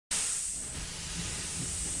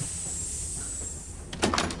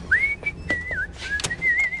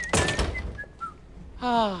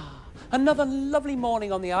Ah, another lovely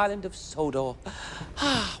morning on the island of Sodor.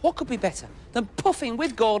 Ah, what could be better than puffing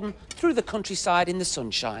with Gordon through the countryside in the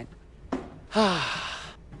sunshine?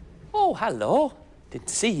 Ah. Oh, hello. Didn't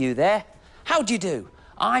see you there. How do you do?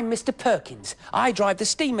 I'm Mr. Perkins. I drive the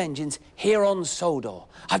steam engines here on Sodor.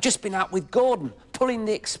 I've just been out with Gordon, pulling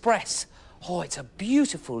the express. Oh, it's a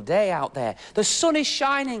beautiful day out there. The sun is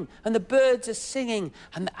shining and the birds are singing.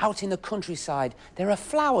 And out in the countryside, there are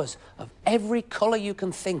flowers of every colour you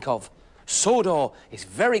can think of. Sodor is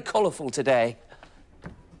very colourful today.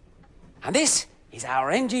 And this is our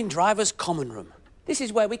engine driver's common room. This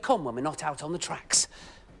is where we come when we're not out on the tracks.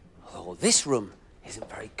 Oh, this room isn't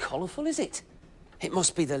very colourful, is it? It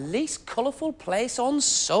must be the least colourful place on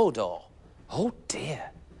Sodor. Oh, dear.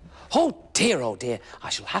 Oh, dear, oh, dear. I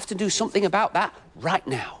shall have to do something about that right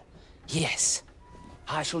now. Yes,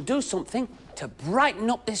 I shall do something to brighten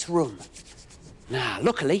up this room. Now,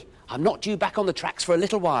 luckily, I'm not due back on the tracks for a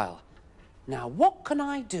little while. Now, what can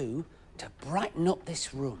I do to brighten up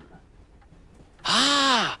this room?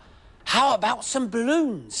 Ah, how about some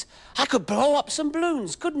balloons? I could blow up some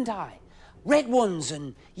balloons, couldn't I? Red ones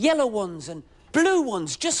and yellow ones and blue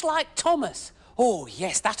ones, just like Thomas. Oh,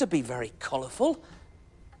 yes, that'd be very colourful.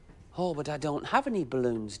 Oh, but I don't have any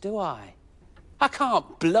balloons, do I? I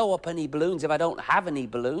can't blow up any balloons if I don't have any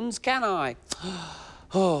balloons, can I?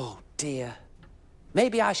 Oh, dear.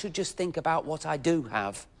 Maybe I should just think about what I do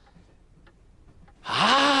have.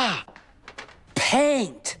 Ah!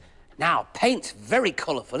 Paint! Now, paint's very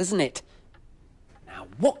colourful, isn't it? Now,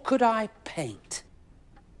 what could I paint?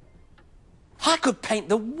 I could paint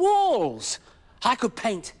the walls. I could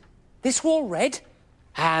paint this wall red,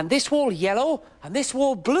 and this wall yellow, and this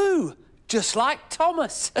wall blue, just like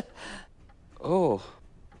Thomas. Oh,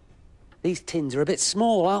 these tins are a bit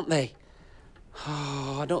small, aren't they?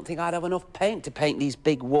 Oh, I don't think I'd have enough paint to paint these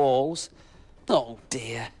big walls. Oh,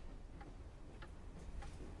 dear.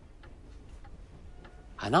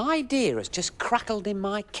 An idea has just crackled in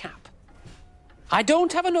my cap. I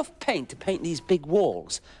don't have enough paint to paint these big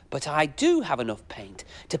walls, but I do have enough paint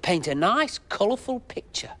to paint a nice, colourful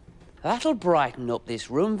picture. That'll brighten up this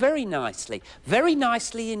room very nicely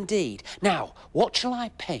indeed. Now, what shall I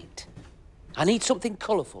paint? I need something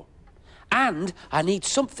colourful, and I need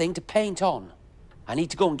something to paint on. I need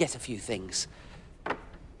to go and get a few things.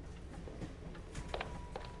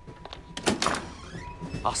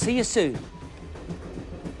 I'll see you soon.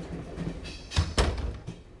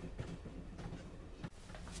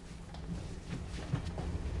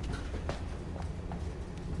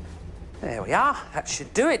 There we are, that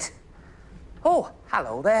should do it. Oh,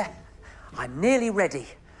 hello there. I'm nearly ready.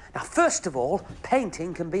 Now, first of all,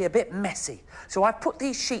 painting can be a bit messy, so I've put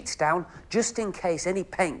these sheets down just in case any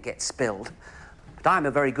paint gets spilled. But I'm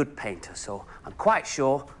a very good painter, so I'm quite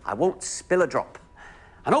sure I won't spill a drop.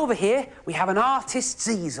 And over here, we have an artist's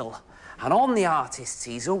easel. And on the artist's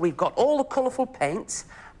easel, we've got all the colourful paints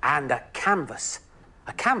and a canvas.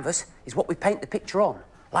 A canvas is what we paint the picture on,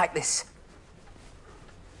 like this.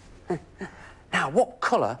 Now, what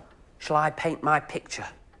colour shall I paint my picture?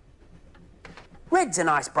 Red's a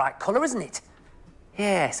nice bright colour, isn't it?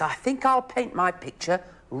 Yes, I think I'll paint my picture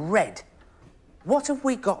red. What have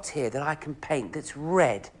we got here that I can paint that's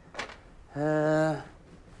red? Oh!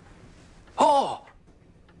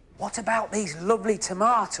 What about these lovely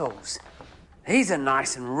tomatoes? These are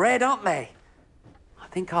nice and red, aren't they? I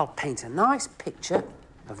think I'll paint a nice picture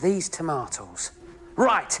of these tomatoes.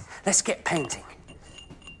 Right, let's get painting.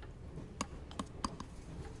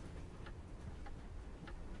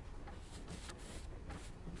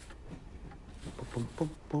 Boom, boom,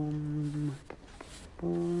 boom,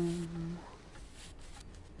 boom.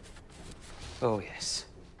 Oh, yes.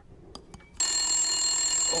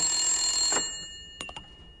 Oh.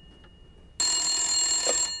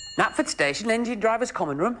 Knapford Station, engine driver's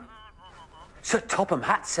common room. Sir Topham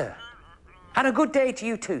Hatt, sir. And a good day to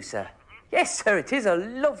you too, sir. Yes, sir, it is a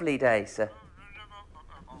lovely day, sir.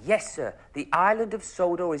 Yes, sir, the island of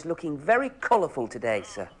Sodor is looking very colourful today,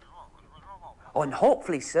 sir. Oh, and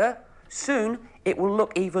hopefully, sir, soon it will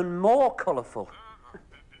look even more colourful.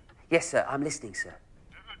 Yes, sir, I'm listening, sir.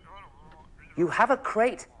 You have a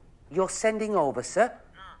crate you're sending over, sir,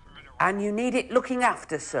 and you need it looking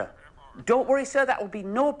after, sir. Don't worry, sir, that will be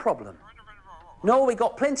no problem. No, we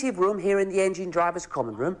got plenty of room here in the engine driver's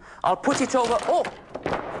common room. I'll put it over... Oh!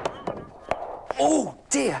 Oh,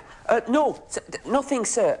 dear. No, sir, nothing,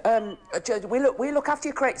 sir. We look after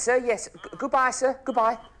your crate, sir, yes. Goodbye, sir,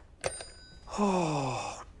 goodbye.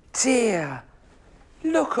 Oh, dear.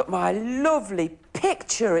 Look at my lovely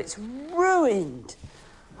picture. It's ruined.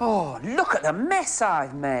 Oh, look at the mess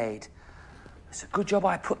I've made. It's a good job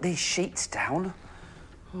I put these sheets down.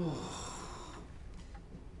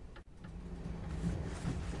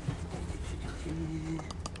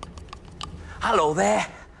 Hello there.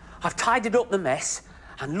 I've tidied up the mess,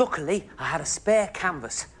 and luckily I had a spare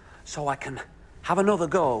canvas, so I can have another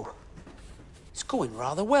go. It's going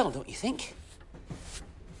rather well, don't you think?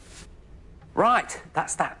 Right,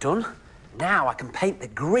 that's that done. Now I can paint the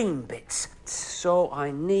green bits. So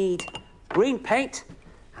I need green paint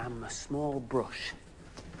and a small brush.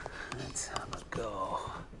 Let's have a go.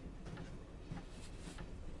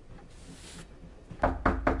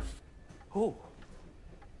 Oh.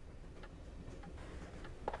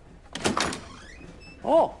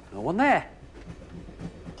 Oh, no one there.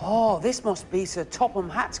 Oh, this must be Sir Topham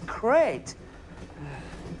Hatt's crate.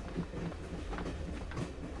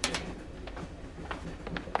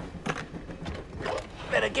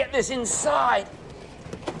 Better get this inside.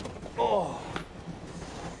 Oh.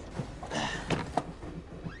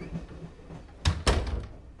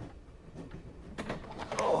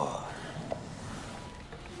 Oh.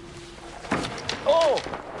 Oh.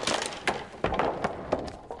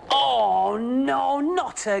 Oh, no,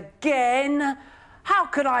 not again. How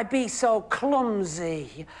could I be so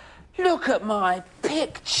clumsy? Look at my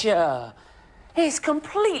picture. It's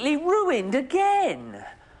completely ruined again.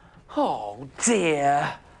 Oh,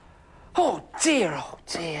 dear. Oh, dear, oh,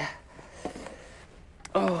 dear.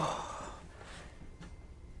 Oh.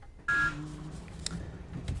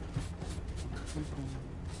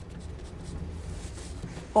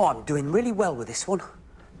 Oh, I'm doing really well with this one.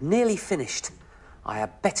 Nearly finished. I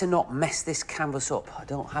had better not mess this canvas up. I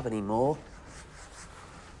don't have any more.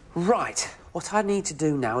 Right, what I need to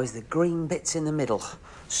do now is the green bits in the middle.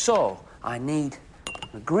 So, I need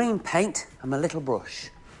my green paint and my little brush.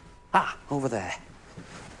 Ah, over there.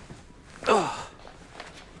 Oh.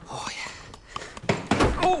 Oh, yeah.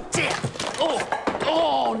 Oh, dear.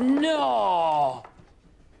 Oh, no.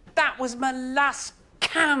 That was my last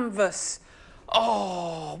canvas.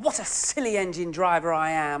 Oh, what a silly engine driver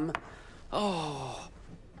I am. Oh,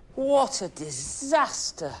 what a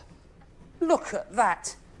disaster. Look at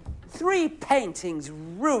that. 3 paintings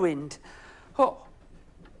ruined. Oh,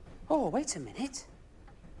 wait a minute.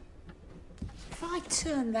 If I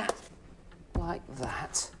turn that like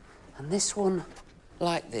that, and this one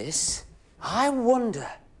like this, I wonder.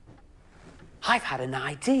 I've had an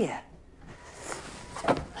idea.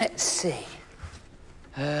 Let's see.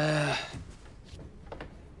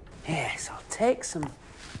 Yes, I'll take some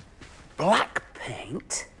black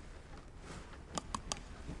paint,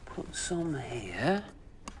 put some here.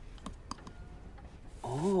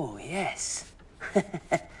 Oh, yes.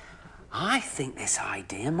 I think this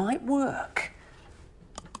idea might work.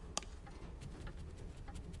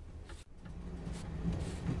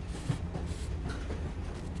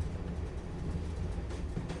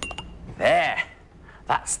 There.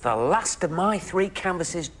 That's the last of my 3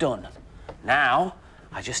 canvases done. Now,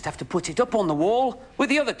 I just have to put it up on the wall with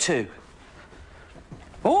the other 2.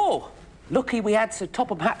 Oh, lucky we had Sir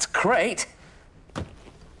Topham Hatt's crate.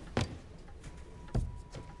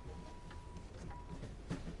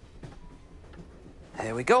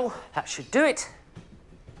 There we go. That should do it.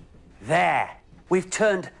 There. We've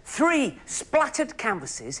turned 3 splattered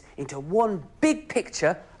canvases into one big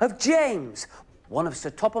picture of James, one of Sir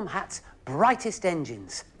Topham Hatt's brightest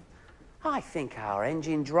engines. I think our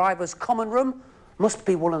engine driver's common room must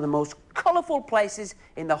be one of the most colourful places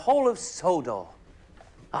in the whole of Sodor.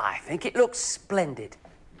 I think it looks splendid.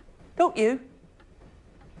 Don't you?